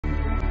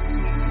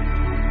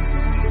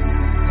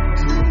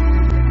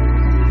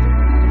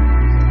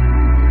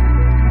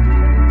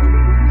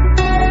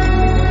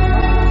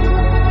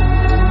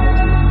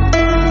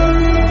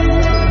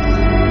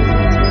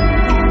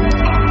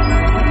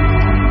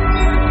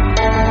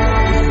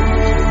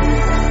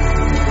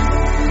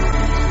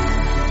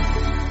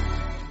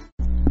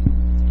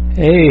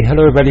Hey,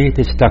 hello everybody,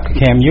 this is Dr.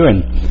 Kam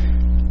Yuen,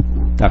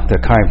 Dr.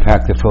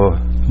 Chiropractor for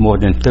more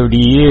than 30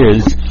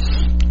 years.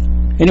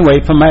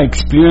 Anyway, from my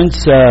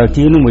experience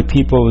dealing with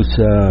people's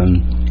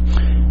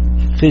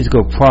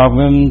physical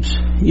problems,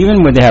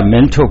 even when they have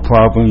mental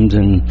problems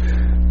and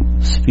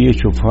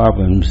spiritual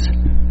problems,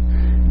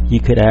 you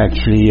could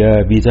actually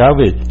resolve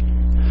it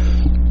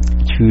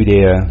through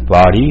their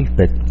body,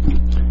 but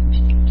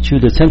through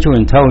the central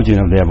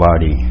intelligence of their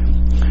body,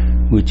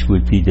 which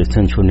would be the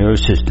central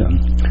nervous system.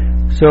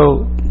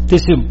 So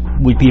this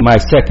would be my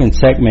second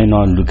segment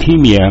on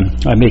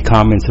leukemia. I made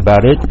comments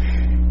about it.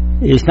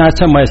 It's not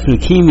so much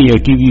leukemia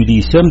give you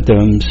these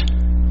symptoms.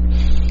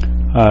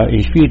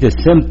 It's really the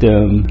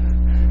symptom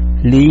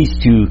leads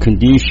to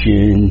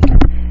condition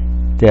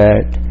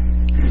that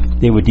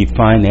they would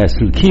define as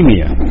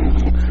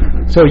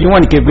leukemia. So you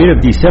want to get rid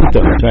of these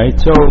symptoms, right?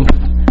 So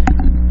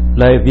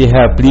like if you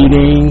have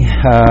bleeding,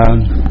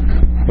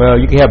 well,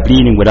 you can have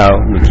bleeding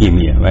without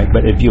leukemia, right?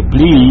 But if you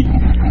bleed,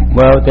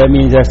 well, that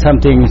means that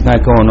something is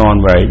not going on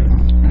right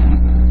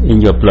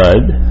in your blood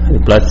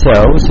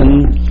cells,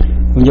 and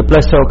when your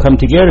blood cells come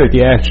together,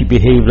 they actually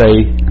behave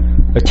like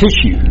a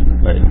tissue,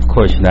 right? Of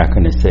course, you're not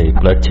going to say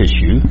blood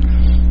tissue.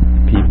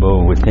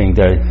 People would think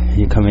that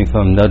you're coming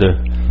from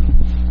another,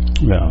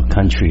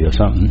 country or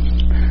something.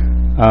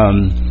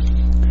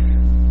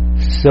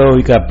 So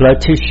you got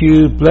blood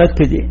tissue. Blood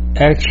could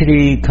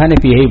actually kind of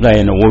behave like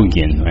an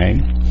organ,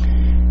 right?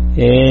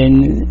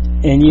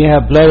 And you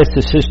have blood as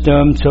the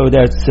system, so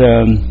that's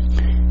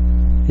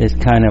it's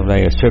kind of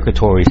like a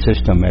circulatory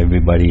system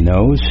everybody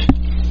knows.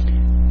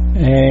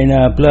 And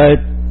blood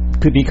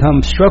could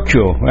become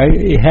structural, right?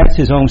 It has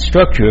its own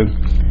structure.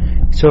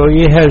 So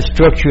it has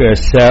structure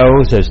as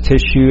cells, as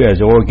tissue,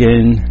 as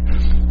organ,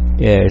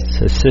 as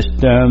a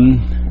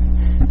system,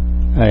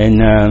 and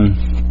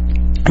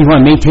you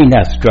want to maintain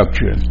that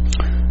structure.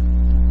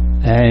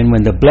 And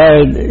when the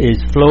blood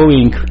is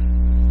flowing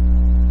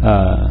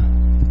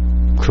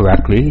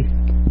correctly,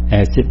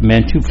 as it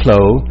meant to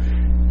flow,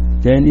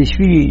 then it's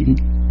really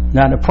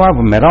not a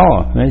problem at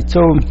all, right?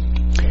 So,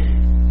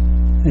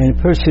 and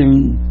a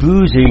person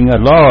bruising a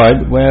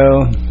lot,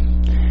 well,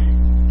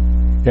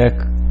 that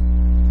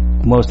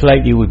most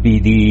likely would be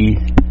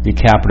the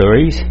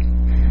capillaries.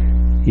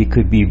 It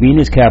could be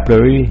venous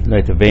capillary,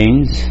 like the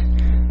veins,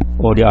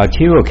 or the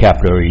arterial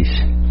capillaries.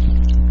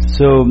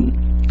 So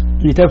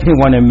you definitely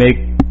want to make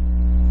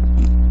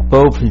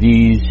both of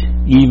these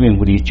even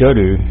with each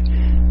other,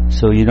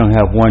 so you don't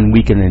have one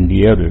weaker than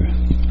the other.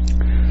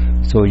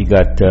 So you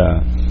got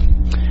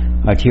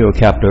arterial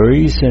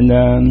capillaries, and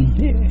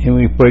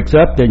when it breaks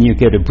up, then you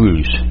get a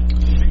bruise.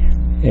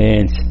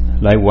 And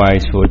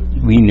likewise for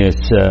venous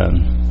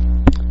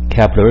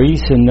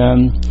capillaries, and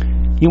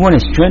you want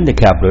to strengthen the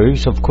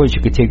capillaries. Of course,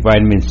 you could take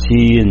vitamin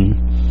C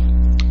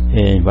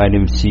and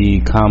vitamin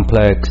C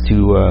complex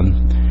to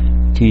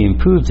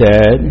improve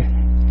that.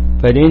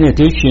 But in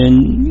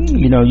addition,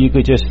 you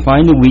could just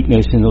find the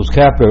weakness in those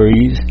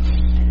capillaries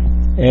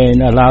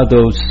and allow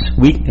those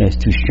weakness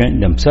to strengthen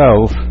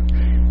themselves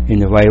in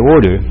the right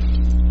order.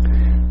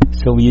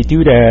 So when you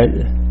do that,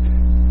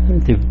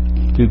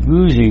 the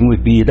bruising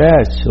would be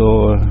less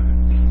or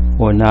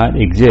not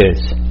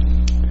exist.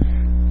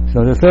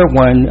 So the third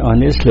one on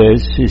this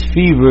list is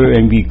fever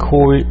and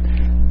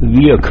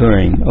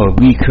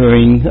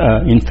recurring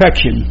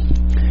infection.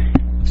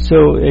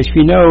 So as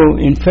we know,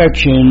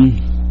 infection,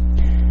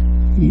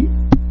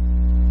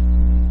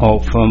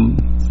 from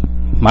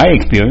my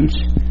experience,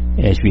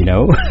 as we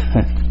know,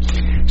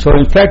 so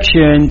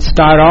infection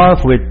start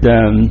off with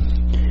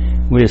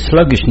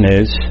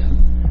sluggishness.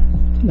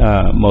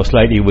 Most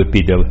likely would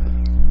be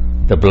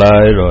the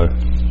blood or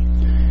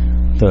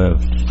the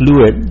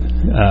fluid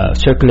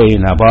circulating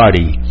in our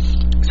body.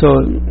 So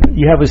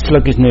you have a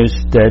sluggishness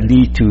that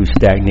leads to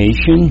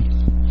stagnation,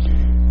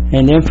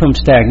 and then from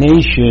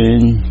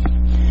stagnation,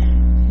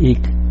 it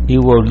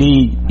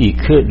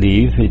could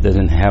lead, it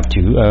doesn't have to,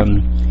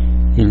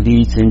 it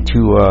leads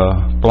into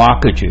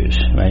blockages,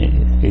 right?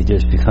 It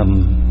just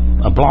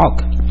become a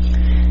block.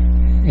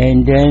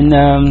 And then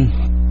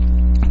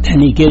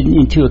you get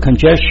into a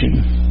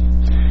congestion.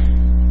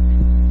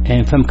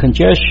 And from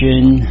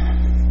congestion,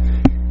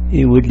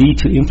 it would lead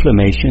to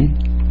inflammation.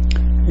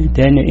 And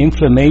then the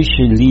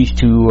inflammation leads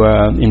to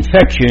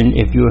infection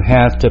if you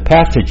have the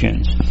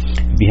pathogens.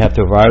 If you have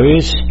the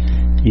virus,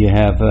 you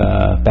have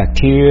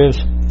bacteria,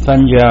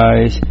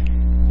 fungi,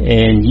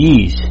 and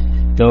yeast.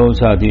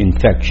 Those are the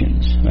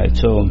infections, right?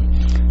 So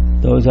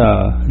those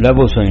are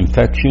levels of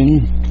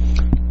infection.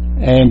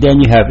 And then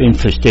you have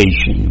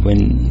infestation.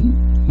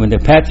 When the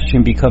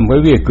pathogen become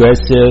very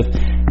aggressive,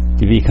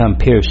 they become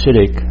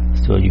parasitic,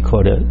 so you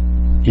call it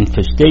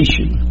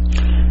infestation.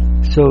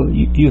 So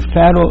you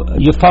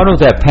follow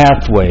that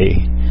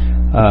pathway.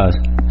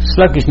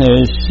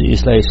 Sluggishness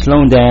is like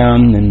slowing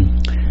down,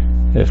 and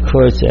of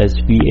course as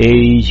we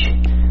age,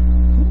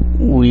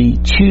 we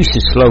choose to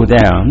slow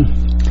down,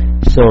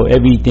 so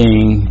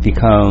everything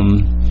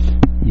become,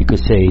 you could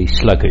say,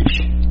 sluggish.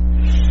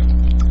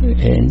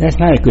 And that's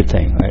not a good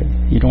thing, right?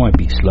 You don't want to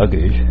be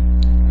sluggish.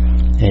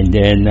 And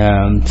then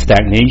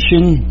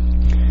stagnation.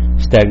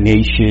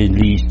 Stagnation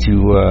leads to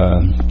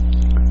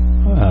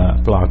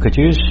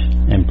blockages,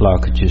 and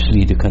blockages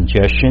lead to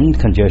congestion.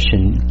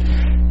 Congestion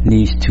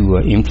leads to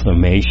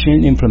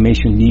inflammation.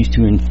 Inflammation leads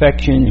to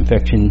infection.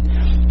 Infection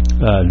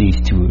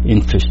leads to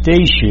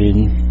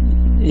infestation.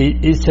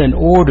 It's an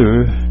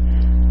order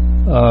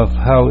of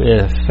how it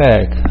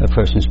affects a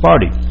person's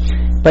body.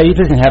 But it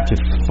doesn't have to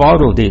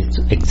follow this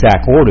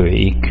exact order.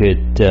 It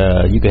could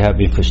you could have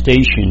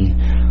infestation,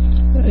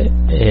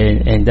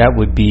 and that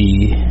would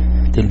be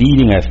the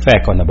leading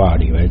effect on the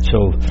body, right?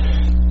 So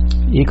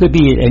it could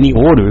be in any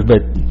order,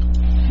 but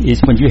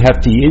it's when you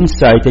have the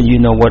insight that you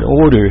know what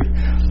order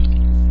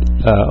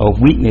of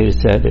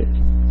weakness that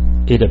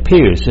it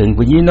appears. And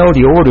when you know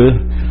the order,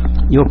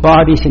 your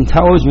body's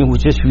intelligence will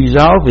just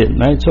resolve it,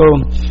 right? So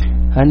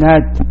I'm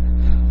not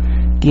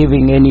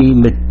giving any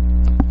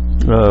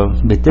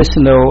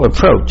medicinal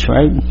approach,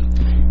 right?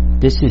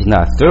 This is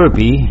not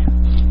therapy.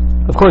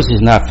 Of course,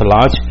 it's not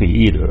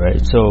philosophy either,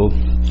 right? So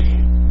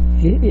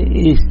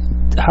it's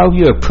how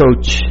you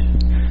approach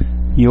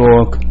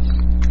your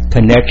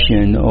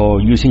connection,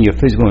 or using your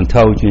physical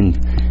intelligence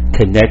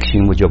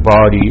connection with your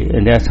body,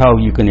 and that's how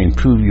you can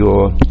improve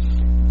your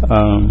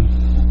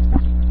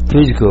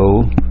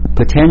physical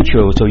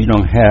potential, so you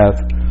don't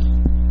have,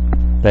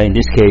 in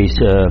this case,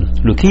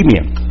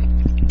 leukemia.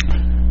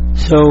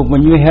 So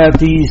when you have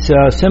these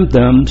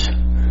symptoms,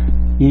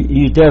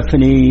 you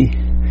definitely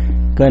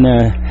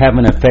gonna have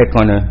an effect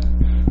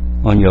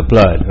on your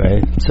blood,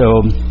 right?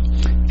 So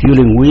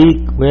feeling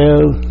weak,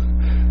 well,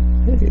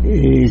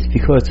 is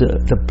because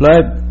the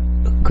blood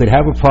could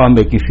have a problem,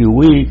 make you feel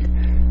weak.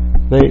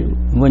 But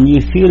when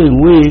you're feeling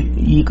weak,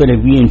 you're going to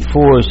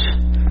reinforce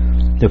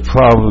the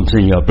problems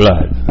in your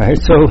blood, right?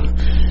 So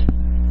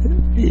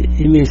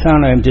it may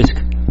sound like I'm just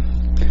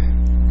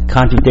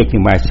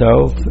contradicting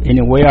myself. In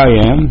a way, I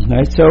am,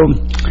 right? So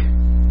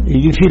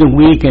if you're feeling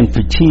weak and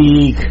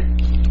fatigue,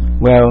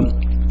 well,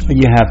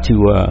 you have to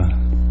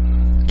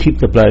keep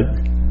the blood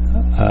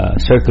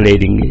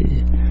circulating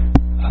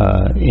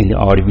in the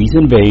arteries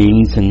and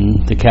veins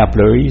and the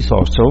capillaries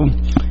also.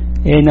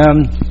 And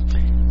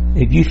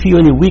if you feel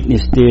any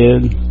weakness there,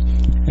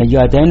 and you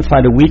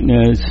identify the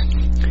weakness,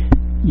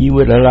 you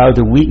would allow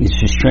the weakness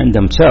to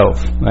strengthen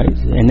themselves, right?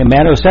 In a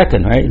matter of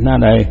seconds, right?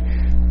 Not like,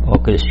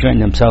 okay,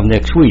 strengthen themselves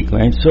next week,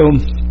 right? So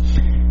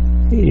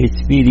it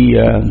really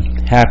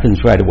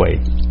happens right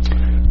away.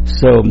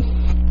 So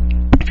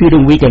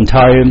feeling weak and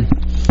tired,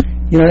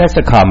 that's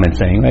a common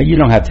thing, right? You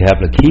don't have to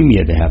have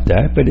leukemia to have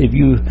that, but if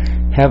you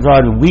have a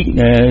lot of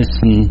weakness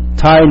and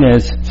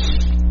tiredness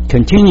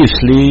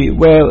continuously,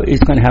 well,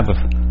 it's going to have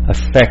an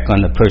effect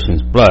on the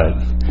person's blood.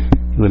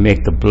 It will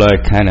make the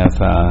blood kind of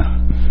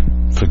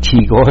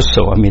fatigue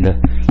also. I mean,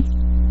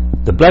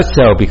 the blood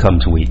cell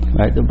becomes weak,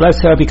 right? The blood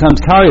cell becomes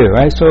tired,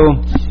 right?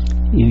 So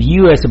if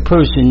you as a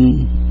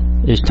person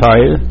is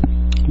tired,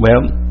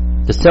 well,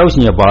 the cells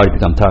in your body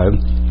become tired.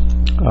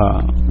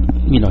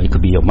 It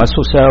could be your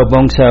muscle cell,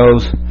 bone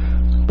cells,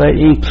 but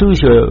it includes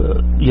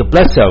your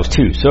blood cells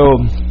too. So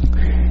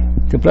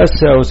the blood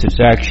cells is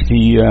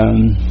actually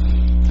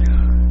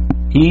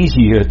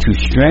easier to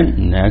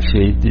strengthen.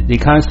 Actually,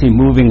 they're constantly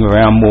moving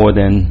around more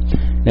than,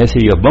 let's say,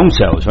 your bone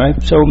cells, right?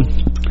 So,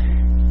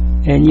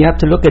 and you have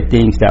to look at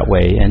things that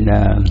way, and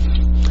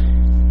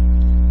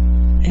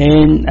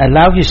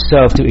allow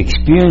yourself to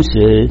experience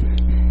it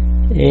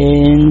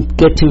and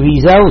get to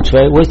results,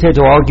 right? What's there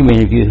to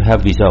argument if you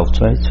have results,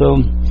 right?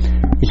 So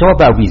it's all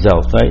about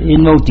results, right?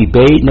 In no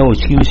debate, no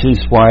excuses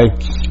why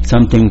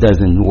something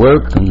doesn't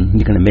work, and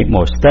you're going to make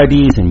more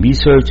studies and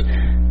research.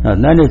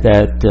 None of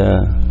that,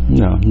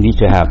 needs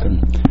to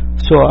happen.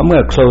 So I'm going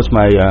to close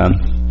my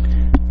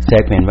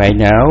segment right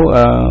now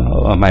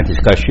on my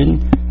discussion,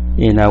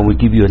 and I will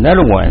give you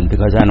another one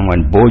because I don't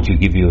want to bore you,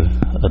 give you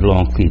a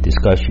lengthy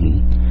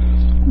discussion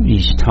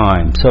each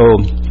time.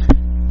 So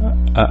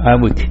I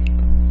would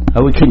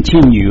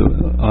continue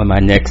on my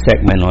next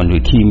segment on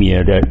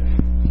leukemia, that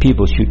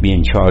people should be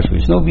in charge.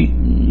 There's no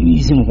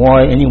reason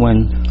why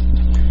anyone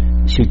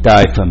should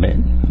die from it,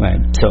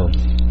 right? So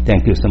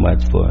thank you so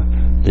much for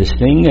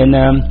listening, and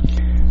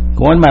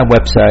go on my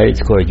website.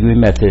 It's called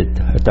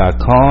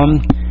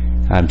yuenmethod.com.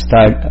 I'm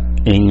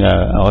starting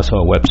also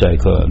a website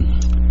called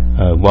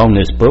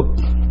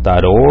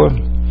wellnessbook.org,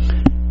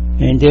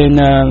 and then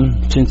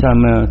since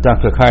I'm a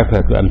doctor of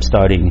chiropractor, I'm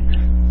starting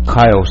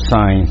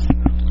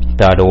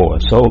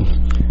chioscience.org. So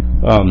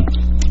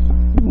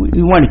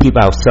we want to keep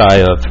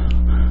outside of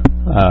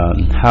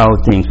how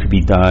things could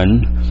be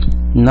done,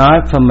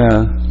 not from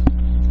a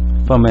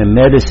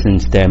medicine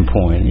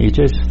standpoint. It's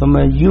just from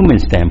a human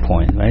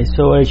standpoint, right?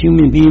 So as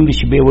human beings, we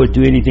should be able to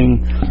do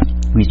anything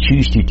we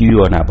choose to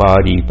do on our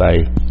body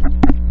by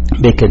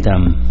make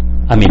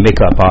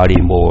our body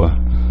more,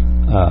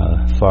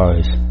 as far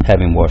as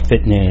having more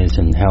fitness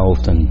and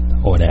health and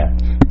all that.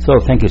 So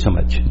thank you so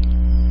much.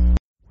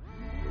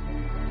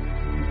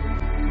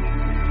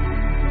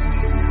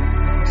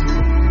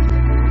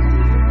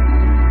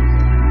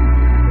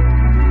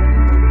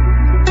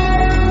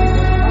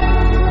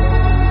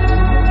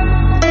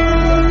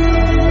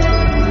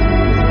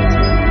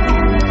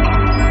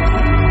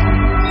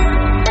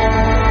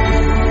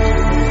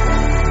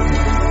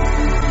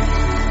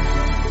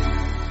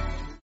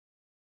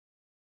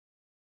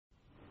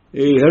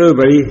 Hey, hello,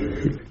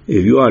 everybody.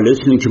 If you are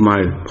listening to my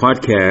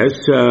podcast,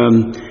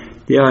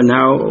 they are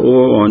now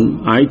all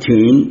on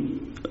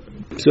iTunes.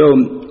 So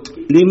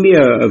leave me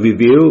a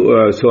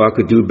review so I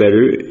could do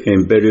better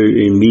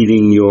in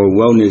meeting your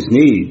wellness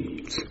needs.